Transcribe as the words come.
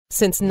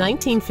Since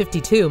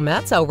 1952,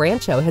 Matt's El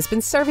Rancho has been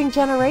serving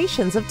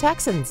generations of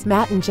Texans.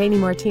 Matt and Janie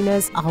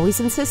Martinez always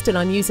insisted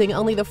on using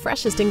only the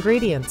freshest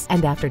ingredients.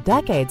 And after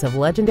decades of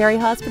legendary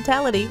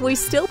hospitality, we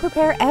still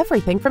prepare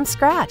everything from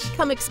scratch.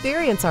 Come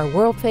experience our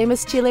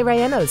world-famous chile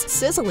rellenos,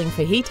 sizzling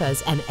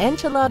fajitas, and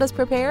enchiladas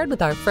prepared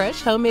with our fresh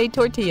homemade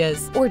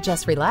tortillas. Or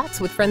just relax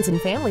with friends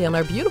and family on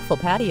our beautiful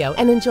patio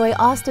and enjoy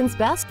Austin's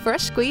best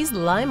fresh-squeezed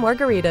lime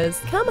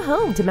margaritas. Come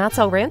home to Matt's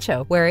El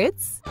Rancho, where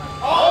it's